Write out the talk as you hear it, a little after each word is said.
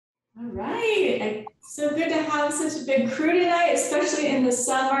right. So good to have such a big crew tonight, especially in the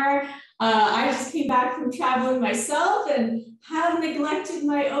summer. I just came back from traveling myself and have neglected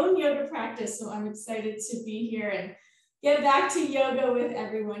my own yoga practice. So I'm excited to be here and get back to yoga with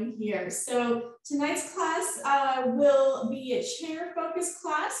everyone here. So tonight's class will be a chair-focused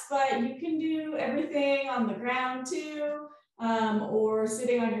class, but you can do everything on the ground too, or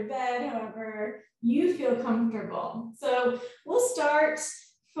sitting on your bed, however you feel comfortable. So we'll start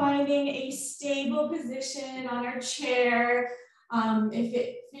finding a stable position on our chair. If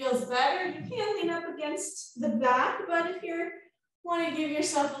it feels better, you can lean up against the back, but if you want to give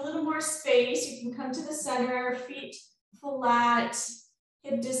yourself a little more space, you can come to the center, feet flat,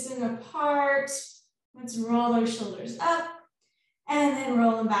 hip distant apart. Let's roll those shoulders up and then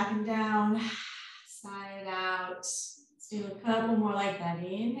roll them back and down, side out. Let's do a couple more like that.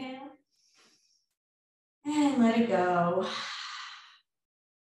 Inhale and let it go.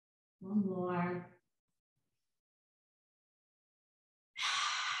 One more.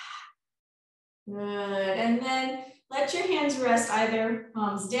 Good. And then let your hands rest either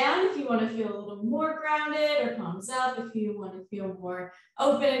palms down if you want to feel a little more grounded, or palms up if you want to feel more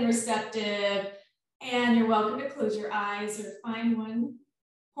open and receptive. And you're welcome to close your eyes or find one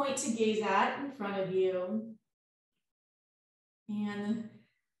point to gaze at in front of you. And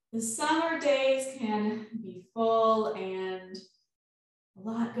the summer days can be full and a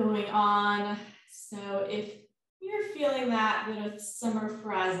lot going on. So if you're feeling that bit of summer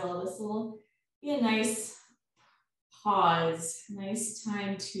frazzle, this will be a nice pause, nice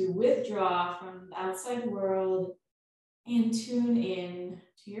time to withdraw from the outside world and tune in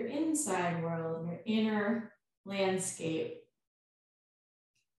to your inside world, your inner landscape.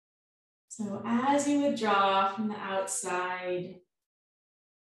 So as you withdraw from the outside,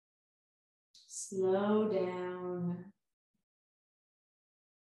 slow down.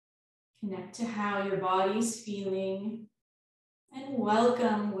 Connect to how your body's feeling and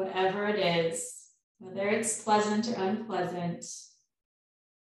welcome whatever it is, whether it's pleasant or unpleasant.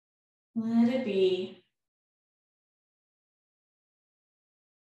 Let it be.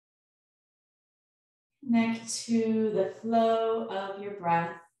 Connect to the flow of your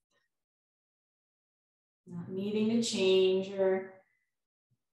breath, not needing to change or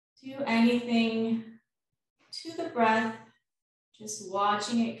do anything to the breath, just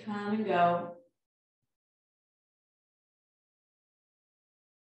watching it come and go.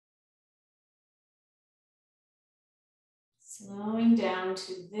 Slowing down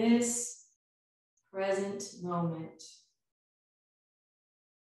to this present moment.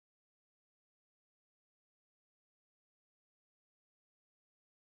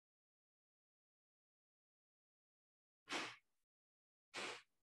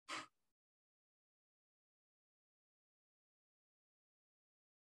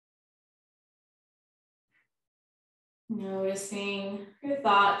 Noticing your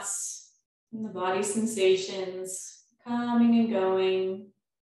thoughts and the body sensations coming and going,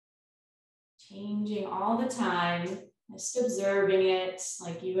 changing all the time, just observing it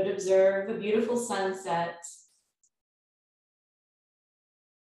like you would observe a beautiful sunset.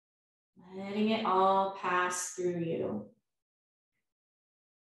 Letting it all pass through you.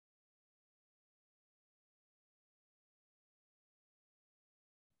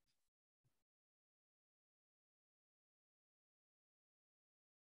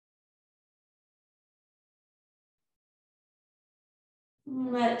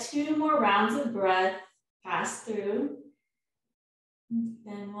 Let 2 more rounds of breath pass through.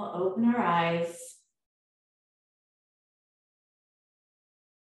 Then we'll open our eyes.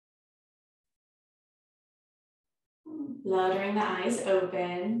 Fluttering the eyes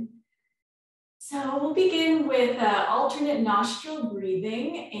open. So we'll begin with alternate nostril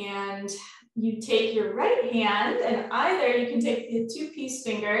breathing, and you take your right hand and either you can take the 2 peace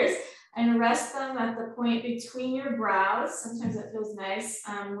fingers and rest them at the point between your brows. Sometimes that feels nice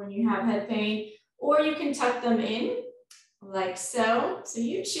when you have head pain, or you can tuck them in like so. So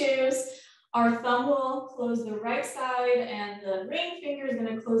you choose. Our thumb will close the right side and the ring finger is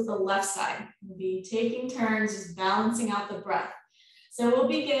going to close the left side. We'll be taking turns, just balancing out the breath. So we'll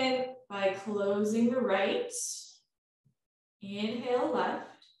begin by closing the right. Inhale left.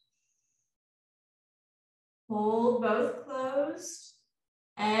 Hold both closed.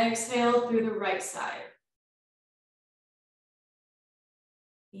 Exhale through the right side.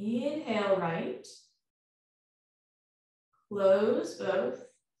 Inhale right. Close both.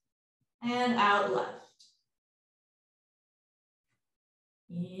 And out left.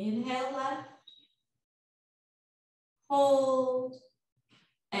 Inhale left. Hold.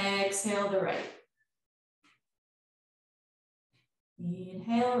 Exhale the right.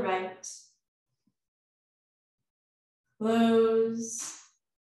 Inhale right. Close.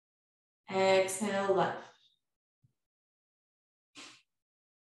 Exhale left.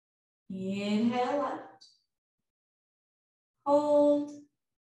 Inhale left. Hold.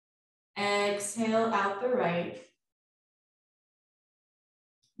 Exhale out the right.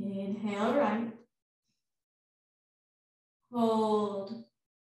 Inhale right. Hold.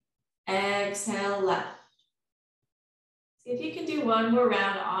 Exhale left. See if you can do one more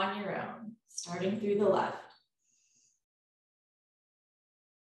round on your own, starting through the left.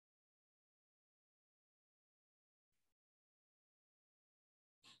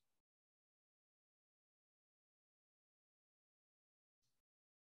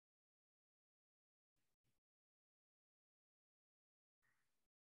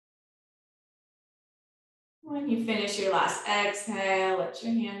 When you finish your last exhale, let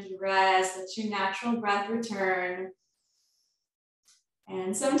your hands rest, let your natural breath return.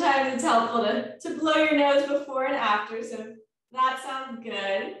 And sometimes it's helpful to blow your nose before and after, so if that sounds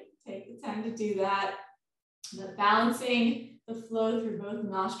good, take the time to do that. But balancing the flow through both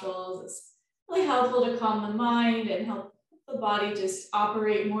nostrils is really helpful to calm the mind and help the body just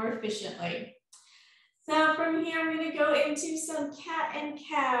operate more efficiently. So from here, we're going to go into some cat and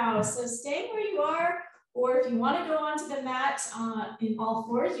cow. So stay where you are, or if you want to go onto the mat in all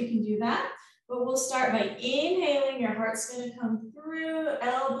fours, you can do that. But we'll start by inhaling. Your heart's going to come through,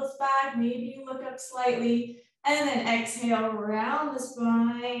 elbows back. Maybe you look up slightly, and then exhale around the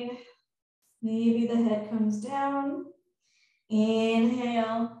spine. Maybe the head comes down.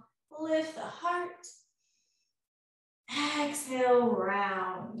 Inhale, lift the heart. Exhale,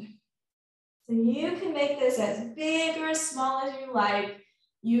 round. So you can make this as big or as small as you like.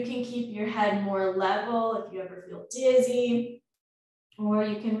 You can keep your head more level if you ever feel dizzy, or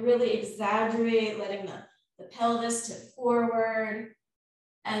you can really exaggerate, letting the pelvis tip forward,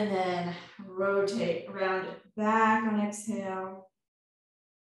 and then rotate around it back on exhale.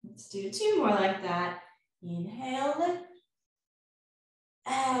 Let's do 2 more like that. Inhale, lift.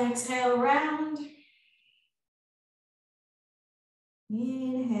 Exhale, round.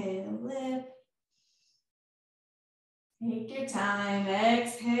 Inhale, lift. Take your time,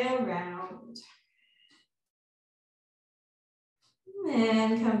 exhale, round.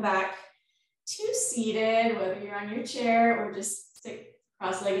 And come back to seated, whether you're on your chair or just sit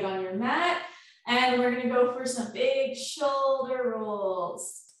cross-legged on your mat. And we're gonna go for some big shoulder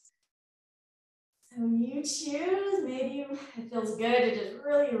rolls. So you choose, maybe it feels good to just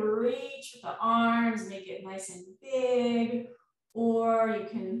really reach with the arms, make it nice and big, or you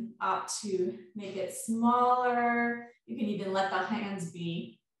can opt to make it smaller. You can even let the hands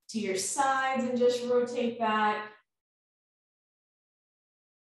be to your sides and just rotate back.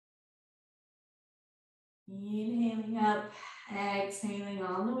 Inhaling up, exhaling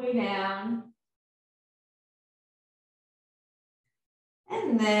all the way down.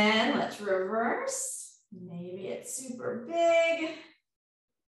 And then let's reverse. Maybe it's super big.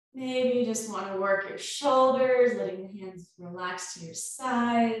 Maybe you just want to work your shoulders, letting the hands relax to your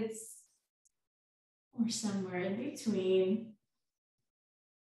sides or somewhere in between.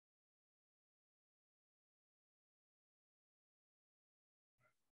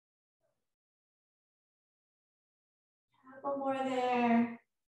 Couple more there.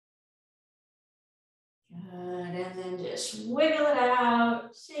 Good, and then just wiggle it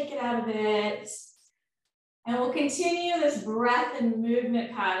out, shake it out a bit. And we'll continue this breath and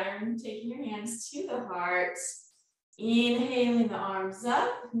movement pattern, taking your hands to the heart, inhaling the arms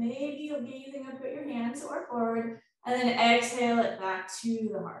up. Maybe you'll be gazing up at your hands or forward, and then exhale it back to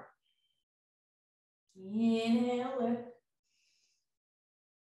the heart. Inhale, lift.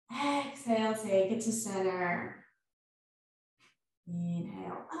 Exhale, take it to center.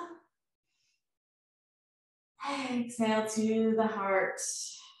 Inhale up. Exhale to the heart.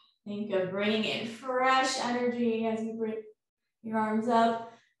 Think of bringing in fresh energy as you bring your arms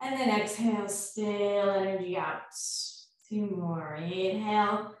up, and then exhale, still energy out. 2 more.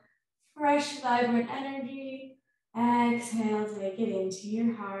 Inhale, fresh, vibrant energy. Exhale, take it into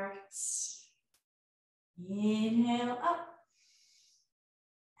your heart. Inhale up.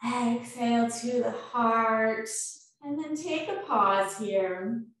 Exhale to the heart. And then take a pause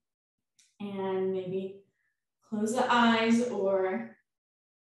here. And maybe close the eyes or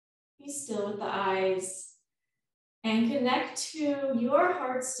be still with the eyes. And connect to your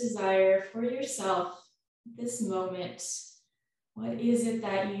heart's desire for yourself this moment. What is it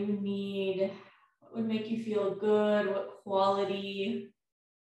that you need? What would make you feel good? What quality?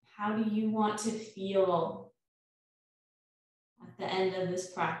 How do you want to feel at the end of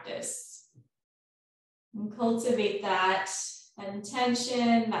this practice? And cultivate that that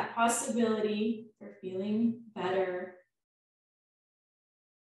intention, that possibility for feeling better.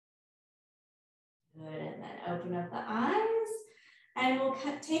 Good, and then open up the eyes, and we'll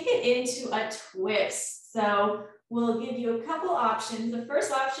take it into a twist. So we'll give you a couple options. The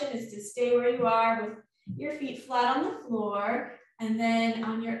first option is to stay where you are with your feet flat on the floor. And then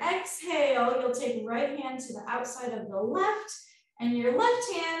on your exhale, you'll take right hand to the outside of the left, and your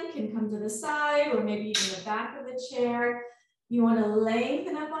left hand can come to the side or maybe even the back of the chair. You want to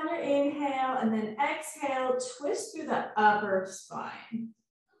lengthen up on your inhale, and then exhale, twist through the upper spine.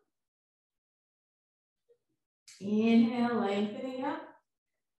 Inhale, lengthening up,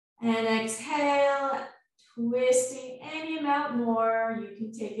 and exhale, twisting any amount more. You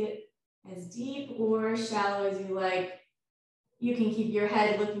can take it as deep or shallow as you like. You can keep your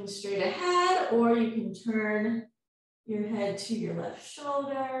head looking straight ahead, or you can turn your head to your left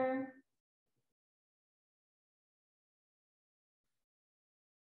shoulder.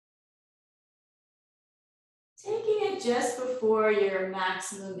 Taking it just before your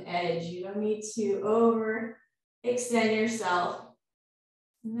maximum edge. You don't need to overextend yourself.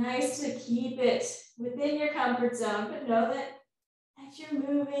 Nice to keep it within your comfort zone, but know that as you're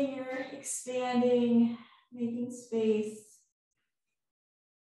moving, you're expanding, making space.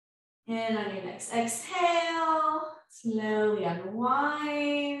 And on your next exhale, slowly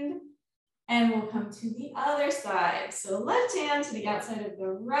unwind. And we'll come to the other side. So left hand to the outside of the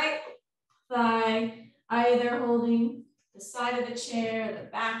right thigh, either holding the side of the chair, the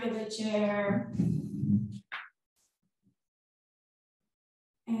back of the chair.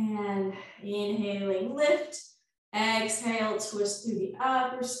 And inhaling, lift. Exhale, twist through the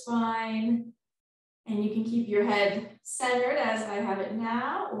upper spine. And you can keep your head centered as I have it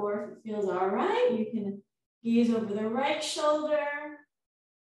now, or if it feels all right, you can gaze over the right shoulder.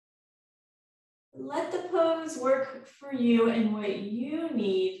 Let the pose work for you and what you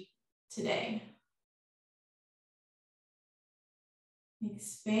need today.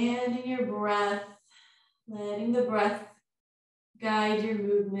 Expanding your breath, letting the breath guide your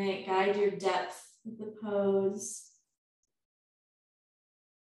movement, guide your depth of the pose.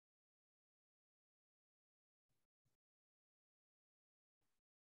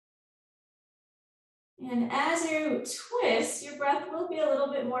 And as you twist, your breath will be a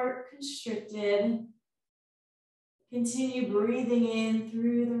little bit more constricted. Continue breathing in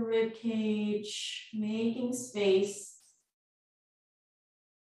through the rib cage, making space.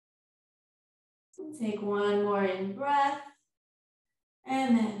 Take one more in breath.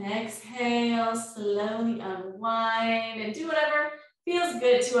 And then exhale, slowly unwind, and do whatever feels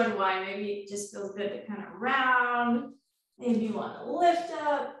good to unwind. Maybe it just feels good to kind of round. Maybe you want to lift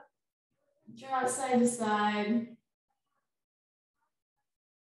up. Draw side to side.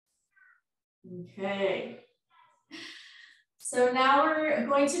 Okay. So now we're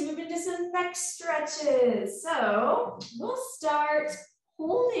going to move into some neck stretches. So we'll start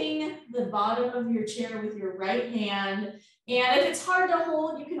holding the bottom of your chair with your right hand. And if it's hard to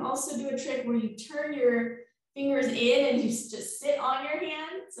hold, you can also do a trick where you turn your fingers in and you just sit on your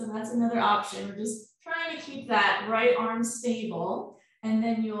hand. So that's another option. We're just trying to keep that right arm stable. And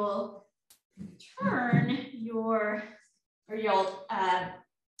then you'll turn your, or you'll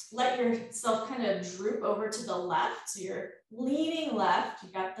let yourself kind of droop over to the left. So you're leaning left,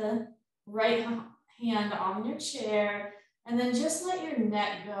 you got the right hand on your chair, and then just let your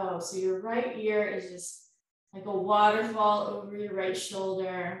neck go. So your right ear is just like a waterfall over your right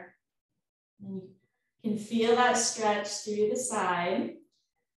shoulder. And you can feel that stretch through the side.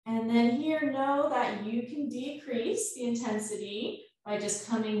 And then here, know that you can decrease the intensity by just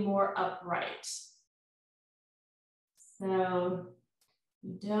coming more upright. So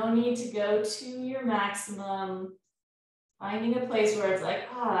you don't need to go to your maximum. Finding a place where it's like,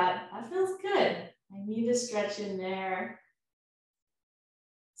 oh, that feels good. I need to stretch in there.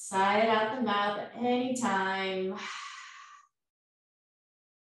 Sigh it out the mouth at any time.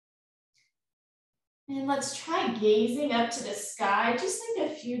 And let's try gazing up to the sky, just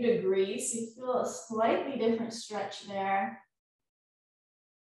like a few degrees. So you feel a slightly different stretch there.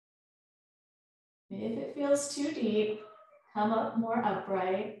 If it feels too deep, come up more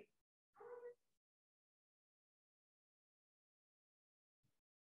upright.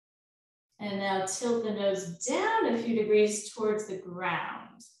 And now tilt the nose down a few degrees towards the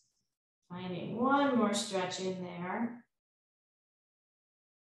ground. Finding one more stretch in there.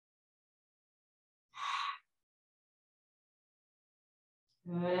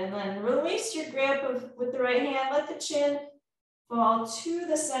 Good, and then release your grip with the right hand. Let the chin fall to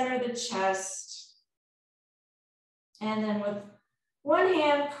the center of the chest. And then with one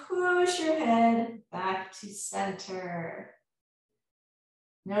hand, push your head back to center.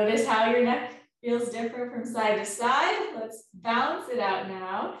 Notice how your neck feels different from side to side. Let's balance it out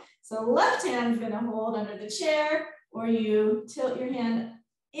now. So left hand's gonna hold under the chair, or you tilt your hand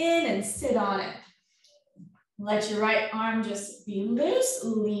in and sit on it. Let your right arm just be loose,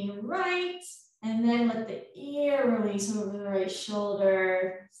 lean right, and then let the ear release over the right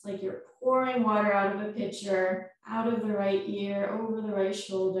shoulder. It's like you're pouring water out of a pitcher, out of the right ear, over the right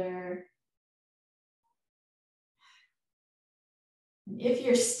shoulder. If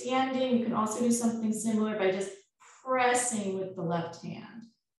you're standing, you can also do something similar by just pressing with the left hand.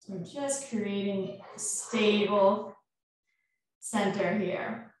 So we're just creating a stable center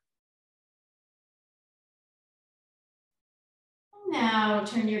here. Now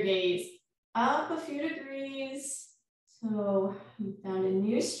turn your gaze up a few degrees. So we found a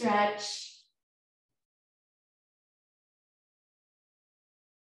new stretch.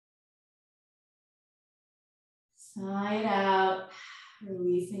 Side out,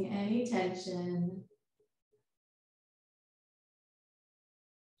 releasing any tension.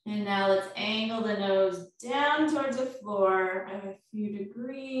 And now let's angle the nose down towards the floor at a few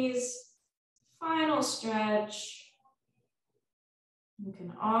degrees. Final stretch. You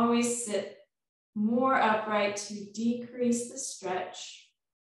can always sit more upright to decrease the stretch.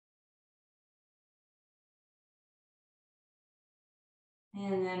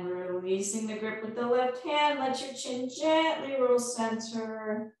 And then releasing the grip with the left hand. Let your chin gently roll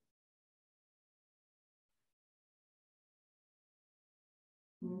center.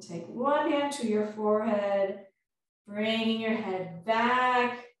 And take one hand to your forehead, bringing your head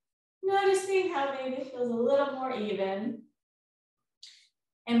back. Noticing how maybe it feels a little more even.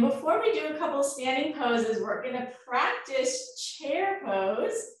 And before we do a couple standing poses, we're going to practice chair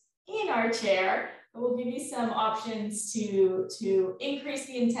pose in our chair. We'll give you some options to increase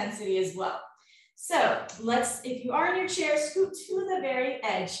the intensity as well. So if you are in your chair, scoot to the very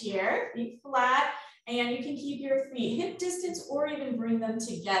edge here, feet flat, and you can keep your feet hip distance or even bring them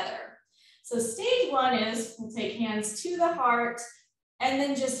together. So stage one is we'll take hands to the heart and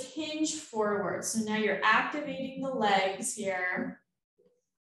then just hinge forward. So now you're activating the legs here.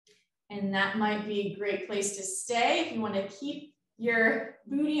 And that might be a great place to stay if you want to keep your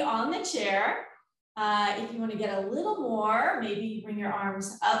booty on the chair. If you want to get a little more, maybe you bring your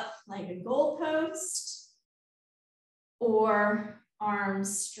arms up like a goalpost or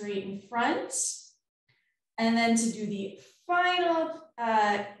arms straight in front. And then to do the final,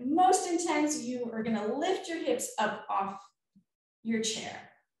 most intense, you are going to lift your hips up off your chair.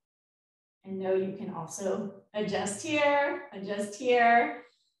 And know you can also adjust here, adjust here.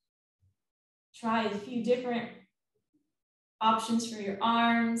 Try a few different options for your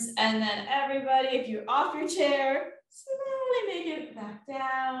arms. And then everybody, if you're off your chair, slowly make it back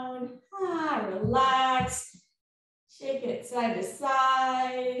down. Relax. Shake it side to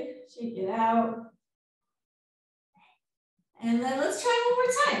side. Shake it out. And then let's try one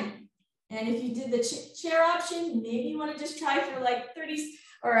more time. And if you did the chair option, maybe you want to just try for like 30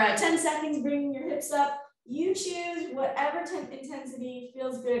 or 10 seconds, bringing your hips up. You choose whatever intensity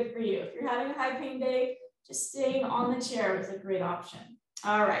feels good for you. If you're having a high pain day, just staying on the chair is a great option.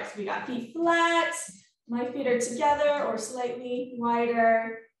 All right, so we got feet flat. My feet are together or slightly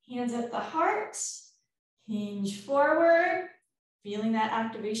wider. Hands at the heart. Hinge forward. Feeling that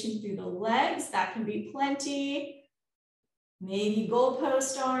activation through the legs. That can be plenty. Maybe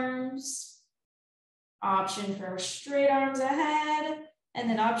goalpost arms. Option for straight arms ahead. And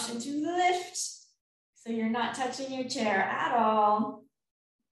then option to lift. So you're not touching your chair at all.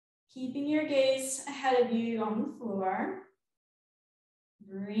 Keeping your gaze ahead of you on the floor.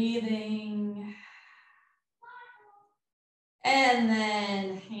 Breathing. And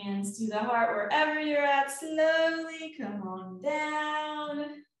then hands to the heart wherever you're at. Slowly come on down.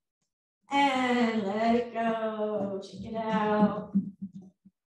 And let it go. Check it out.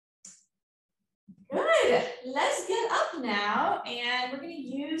 Good. Let's get up now. And we're going to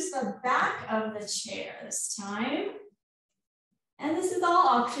use the back of the chair this time. And this is all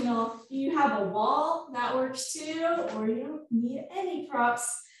optional. If you have a wall, that works too, or you don't need any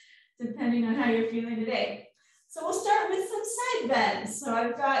props, depending on how you're feeling today. So we'll start with some side bends. So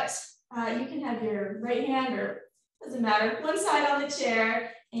I've got, you can have your right hand, or doesn't matter, one side on the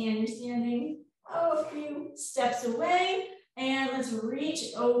chair, and you're standing a few steps away. And let's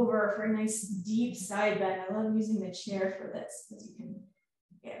reach over for a nice deep side bend. I love using the chair for this, because you can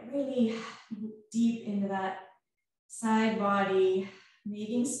get really deep into that side body,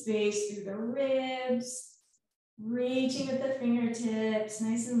 making space through the ribs, reaching with the fingertips,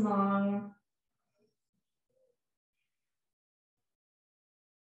 nice and long.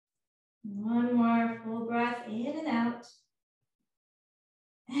 One more full breath in and out.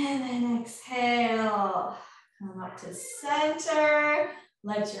 And then exhale, come up to center.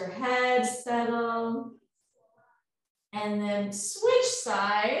 Let your head settle. And then switch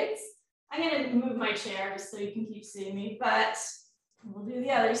sides. I'm gonna move my chair just so you can keep seeing me, but we'll do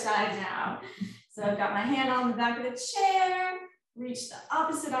the other side now. So I've got my hand on the back of the chair, reach the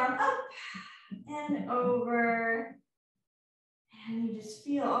opposite arm up and over. And you just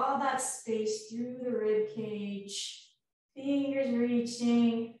feel all that space through the rib cage, fingers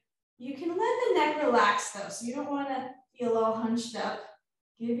reaching. You can let the neck relax though, so you don't wanna feel all hunched up.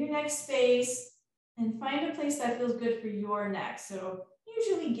 Give your neck space and find a place that feels good for your neck. So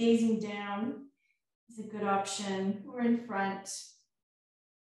usually gazing down is a good option, or in front.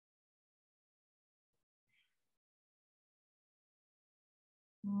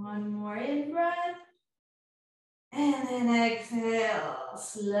 One more in breath. And then exhale,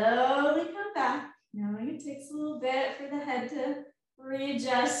 slowly come back. Knowing it takes a little bit for the head to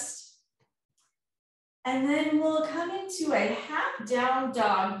readjust. And then we'll come into a half down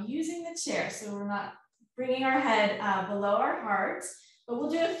dog using the chair. So we're not bringing our head below our heart, but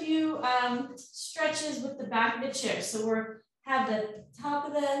we'll do a few stretches with the back of the chair. So we'll have the top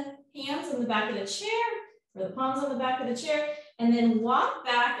of the hands on the back of the chair, or the palms on the back of the chair, and then walk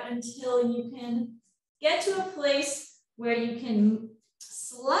back until you can get to a place where you can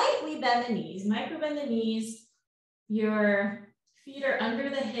slightly bend the knees, micro bend the knees. Your feet are under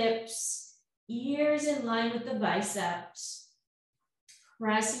the hips, ears in line with the biceps,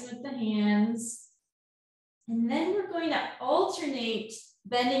 pressing with the hands. And then we're going to alternate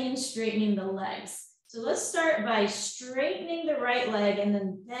bending and straightening the legs. So let's start by straightening the right leg and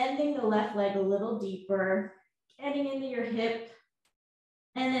then bending the left leg a little deeper, getting into your hip,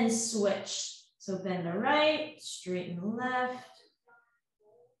 and then switch. So bend the right, straighten the left.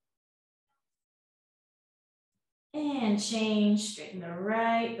 And change, straighten the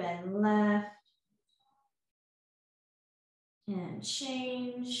right, bend left. And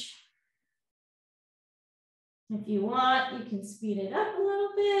change. If you want, you can speed it up a little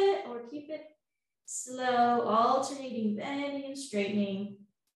bit or keep it slow, alternating bending and straightening.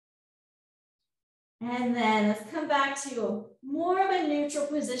 And then let's come back to more of a neutral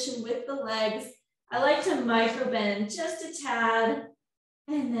position with the legs. I like to micro bend just a tad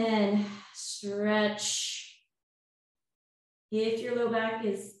and then stretch. If your low back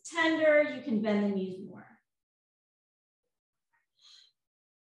is tender, you can bend the knees more.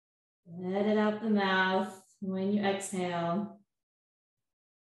 Let it out the mouth when you exhale.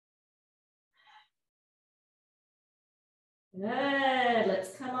 Good.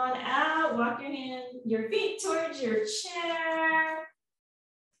 Let's come on out. Walk your feet towards your chair.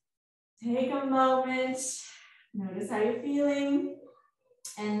 Take a moment. Notice how you're feeling.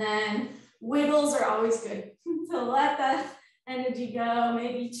 And then wiggles are always good. So let the energy go,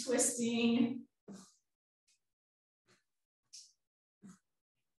 maybe twisting.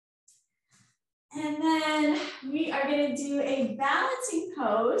 And then we are going to do a balancing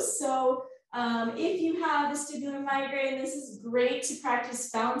pose. So if you have vestibular migraine, this is great to practice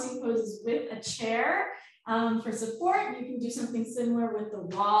balancing poses with a chair for support. You can do something similar with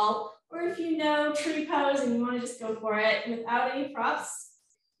the wall, or if you know tree pose and you want to just go for it without any props,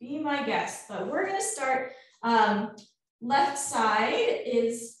 be my guest. But we're going to start, left side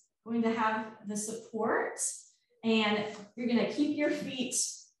is going to have the support, and you're going to keep your feet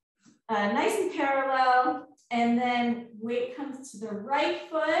nice and parallel, and then weight comes to the right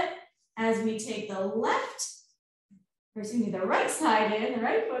foot as we take the right side in, the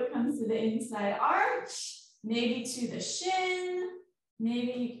right foot comes to the inside arch, maybe to the shin,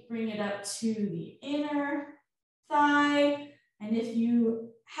 maybe you can bring it up to the inner thigh, and if you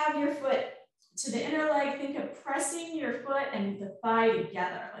have your foot to the inner leg, think of pressing your foot and the thigh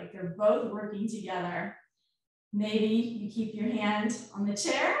together, like they're both working together. Maybe you keep your hand on the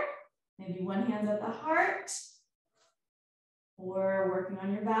chair, maybe one hand at the heart, or working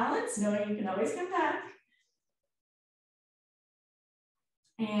on your balance, knowing you can always come back.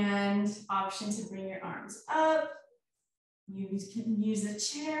 And option to bring your arms up. You can use a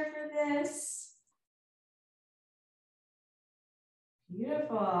chair for this.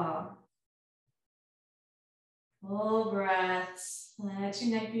 Beautiful. Full breaths. Let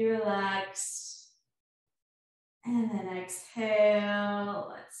your neck be relaxed. And then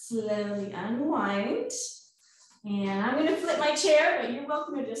exhale. Let's slowly unwind. And I'm going to flip my chair, but you're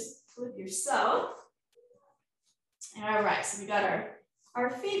welcome to just flip yourself. All right, so we got our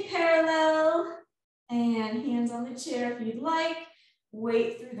feet parallel and hands on the chair if you'd like.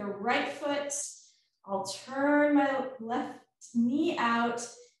 Weight through the right foot. I'll turn my left knee out,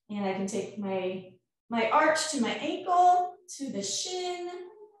 and I can take my arch to my ankle, to the shin,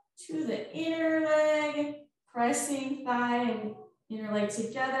 to the inner leg, pressing thigh and inner leg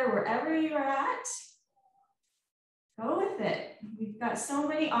together wherever you're at. Go with it. We've got so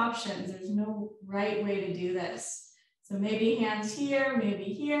many options. There's no right way to do this. So maybe hands here, maybe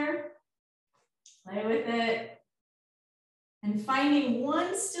here. Play with it. And finding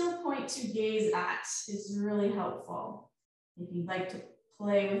one still point to gaze at is really helpful. If you'd like to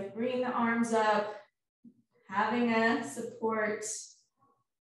play with bringing the arms up, having a support,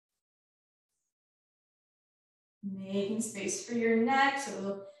 making space for your neck.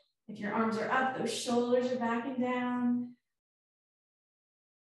 So if your arms are up, those shoulders are backing down.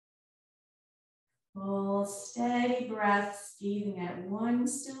 Full steady breaths, gazing at one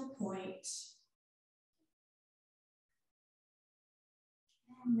still point.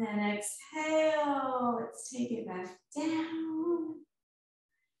 And then exhale, let's take it back down.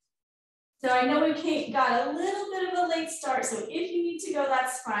 So I know we got a little bit of a late start, so if you need to go,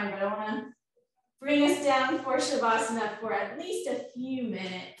 that's fine, but I wanna bring us down for Shavasana for at least a few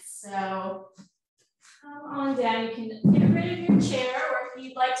minutes. So come on down, you can get rid of your chair, or if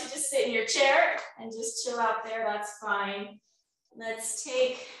you'd like to just sit in your chair and just chill out there, that's fine. Let's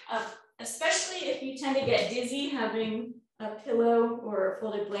take, especially if you tend to get dizzy, having a pillow or a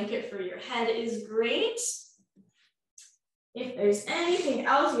folded blanket for your head is great. If there's anything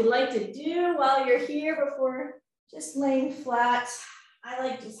else you'd like to do while you're here before just laying flat, I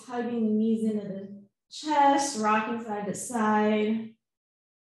like just hugging the knees into the chest, rocking side to side.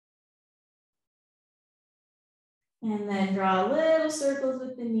 And then draw little circles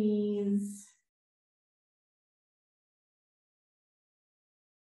with the knees.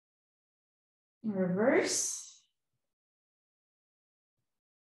 Reverse.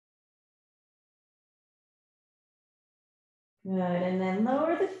 Good, and then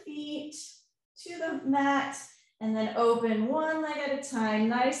lower the feet to the mat and then open one leg at a time,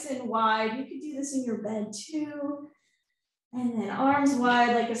 nice and wide. You could do this in your bed too. And then arms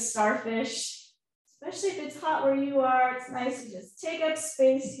wide like a starfish, especially if it's hot where you are. It's nice to just take up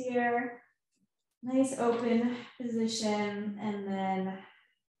space here. Nice open position, and then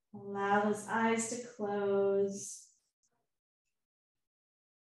allow those eyes to close.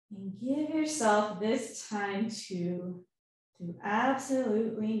 And give yourself this time to do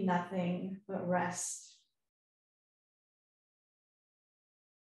absolutely nothing but rest.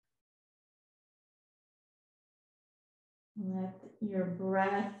 Let your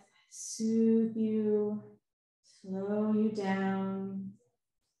breath soothe you, slow you down.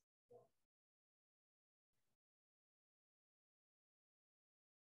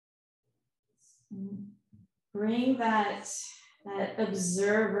 Bring that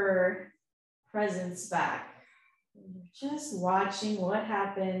observer presence back. You're just watching what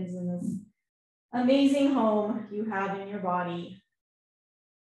happens in this amazing home you have in your body.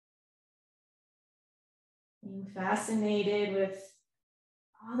 Being fascinated with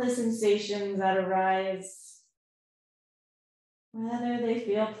all the sensations that arise, whether they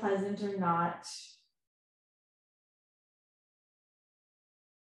feel pleasant or not.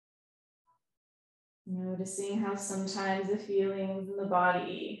 Noticing how sometimes the feelings in the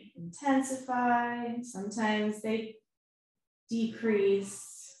body intensify, sometimes they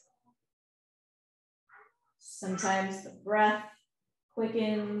decrease. Sometimes the breath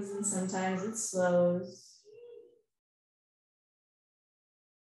quickens and sometimes it slows.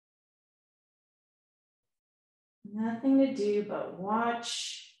 Nothing to do but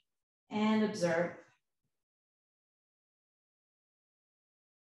watch and observe.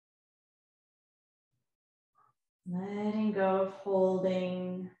 Letting go of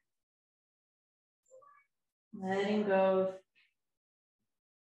holding. Letting go of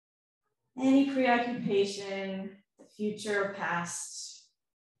any preoccupation, the future or past.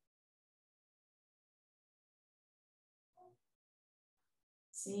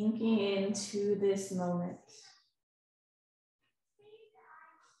 Sinking into this moment.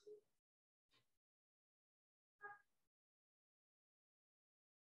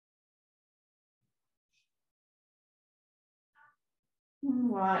 And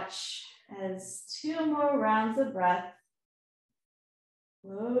watch as 2 more rounds of breath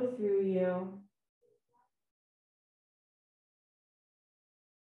flow through you.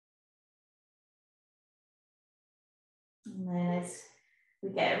 And then as we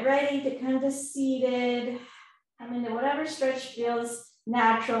get ready to come to seated, come into whatever stretch feels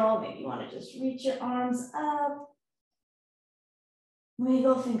natural. Maybe you want to just reach your arms up,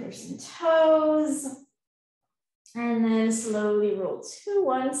 wiggle fingers and toes, and then slowly roll to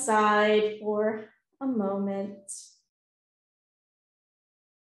one side for a moment.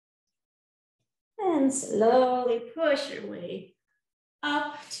 And slowly push your way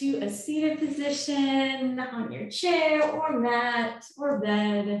up to a seated position on your chair or mat or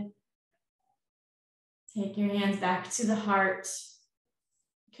bed. Take your hands back to the heart.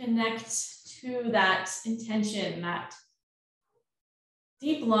 Connect to that intention, that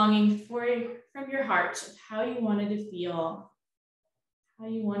deep longing from your heart of how you wanted to feel, how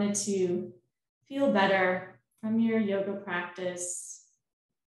you wanted to feel better from your yoga practice.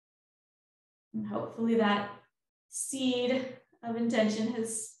 And hopefully that seed of intention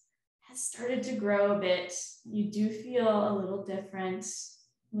has started to grow a bit. You do feel a little different,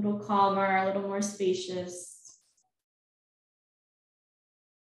 a little calmer, a little more spacious.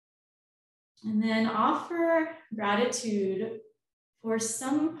 And then offer gratitude for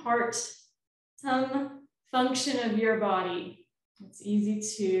some part, some function of your body. It's easy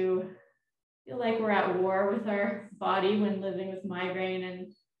to feel like we're at war with our body when living with migraine,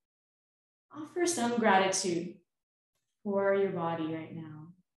 and offer some gratitude for your body right now.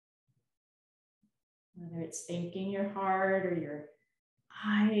 Whether it's thanking your heart or your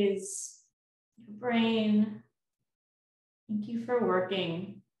eyes, your brain. Thank you for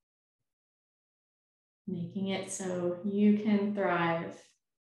working, making it so you can thrive.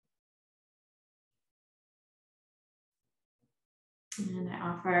 And I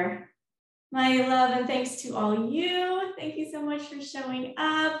offer my love and thanks to all you. Thank you so much for showing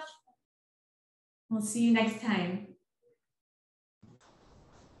up. We'll see you next time.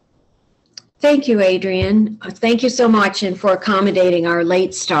 Thank you, Adriane. Thank you so much, and for accommodating our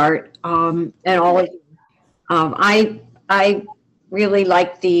late start. And all of you. I really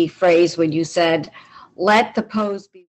like the phrase when you said, "Let the pose be."